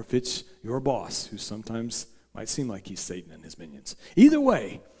or if it's your boss, who sometimes might seem like he's Satan and his minions. Either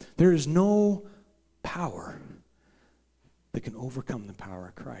way, there is no power that can overcome the power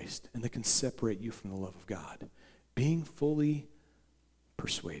of Christ and that can separate you from the love of God. Being fully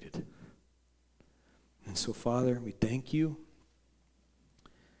persuaded. And so, Father, we thank you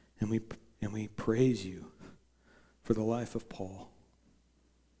and we praise you for the life of Paul,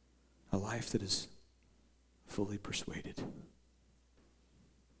 a life that is fully persuaded.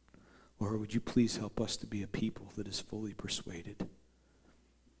 Lord, would you please help us to be a people that is fully persuaded?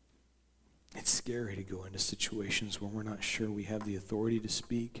 It's scary to go into situations where we're not sure we have the authority to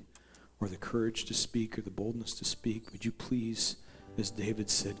speak or the courage to speak or the boldness to speak. Would you please, as David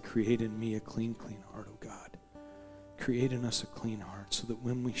said, create in me a clean heart, O God. Create in us a clean heart so that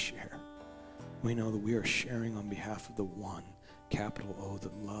when we share, we know that we are sharing on behalf of the one, capital O,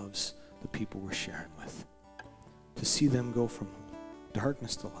 that loves the people we're sharing with, to see them go from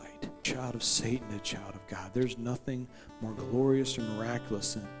darkness to light, child of Satan to child of God. There's nothing more glorious or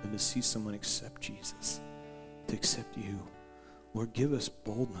miraculous than to see someone accept Jesus, to accept you. Lord, give us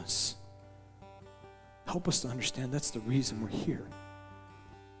boldness. Help us to understand that's the reason we're here.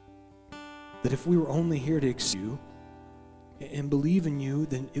 That if we were only here to accept you and believe in you,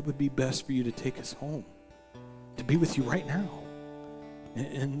 then it would be best for you to take us home, to be with you right now.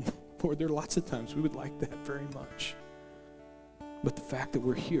 And Lord, there are lots of times we would like that very much. But the fact that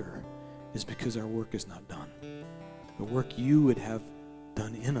we're here is because our work is not done. The work you would have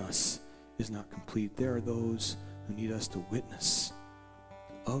done in us is not complete. There are those who need us to witness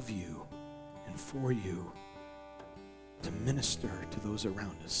of you and for you, to minister to those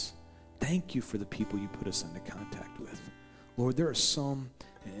around us. Thank you for the people you put us into contact with. Lord, there are some,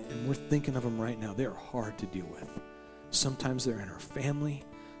 and we're thinking of them right now, they are hard to deal with. Sometimes they're in our family,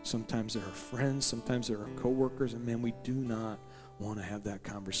 sometimes they're our friends, sometimes they're our coworkers, and man, we do not want to have that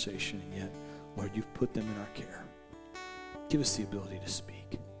conversation, and yet, Lord, you've put them in our care. Give us the ability to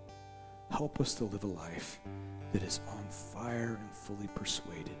speak. Help us to live a life that is on fire and fully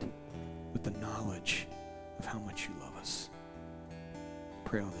persuaded with the knowledge of how much you love us.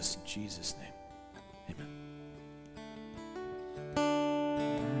 Pray all this in Jesus' name. Amen.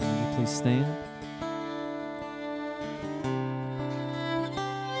 Would you please stand?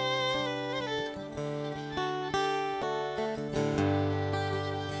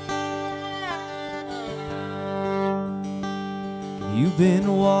 You've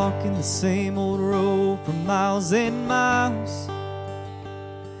been walking the same old road for miles and miles.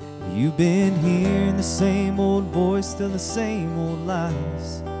 You've been hearing the same old voice, tell the same old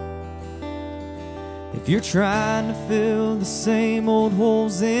lies. If you're trying to fill the same old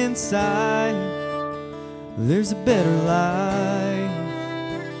holes inside, there's a better life.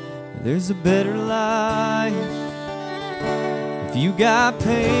 There's a better life. If you got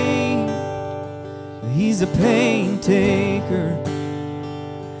pain, he's a pain taker.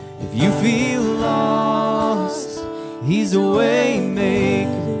 If you feel lost, he's a way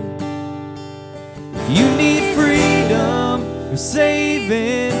maker. If you need freedom or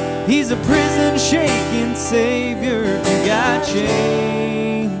saving, he's a prison shaking savior. If you got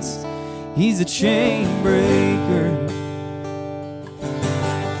chains, he's a chain breaker.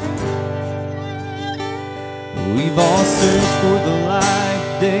 We've all searched for the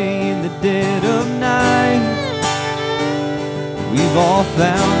light day in the dead of night. We've all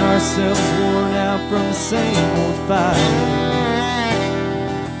found ourselves worn out from the same old fight.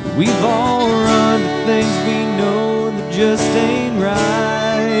 We've all run to things we know that just ain't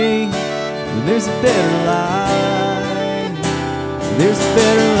right. But there's a better life. There's a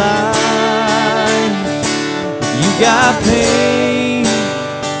better life. If you got pain,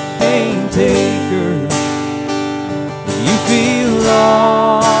 pain taker. If you feel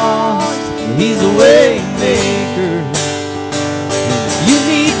lost, he's a way maker. You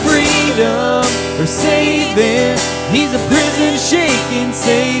need freedom or saving, he's a prison shaking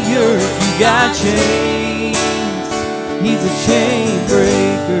savior. If you got chains, he's a chain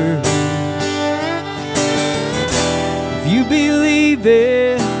breaker. If you believe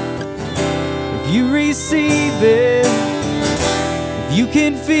it, if you receive it, if you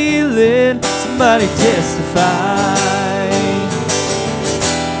can feel it, somebody testify.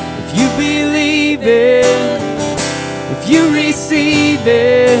 If you believe it, if you receive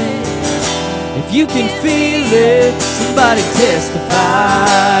it, if you can feel it, somebody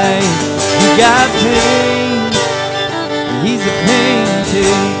testify. You got pain, he's a pain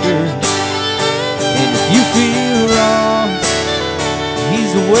taker. And if you feel lost,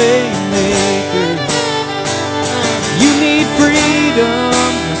 he's a way maker. You need freedom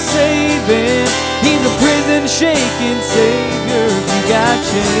or saving, he's a prison shaking savior. If you got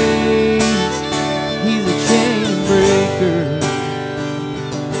chains, he's a chain breaker.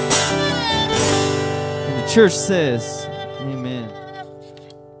 And the church says, amen.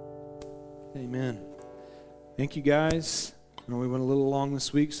 Amen. Thank you, guys. I know we went a little long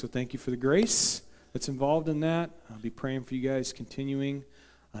this week, so thank you for the grace that's involved in that. I'll be praying for you guys continuing.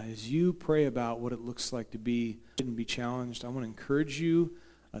 As you pray about what it looks like to be and be challenged, I want to encourage you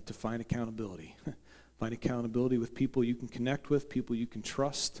to find accountability. Find accountability with people you can connect with, people you can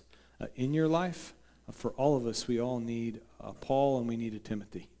trust in your life. For all of us, we all need Paul and we need a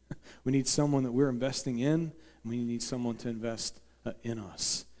Timothy. We need someone that we're investing in, and we need someone to invest in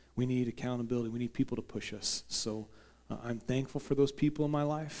us. We need accountability. We need people to push us. So I'm thankful for those people in my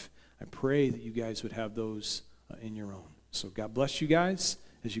life. I pray that you guys would have those in your own. So God bless you guys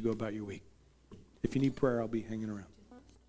as you go about your week. If you need prayer, I'll be hanging around.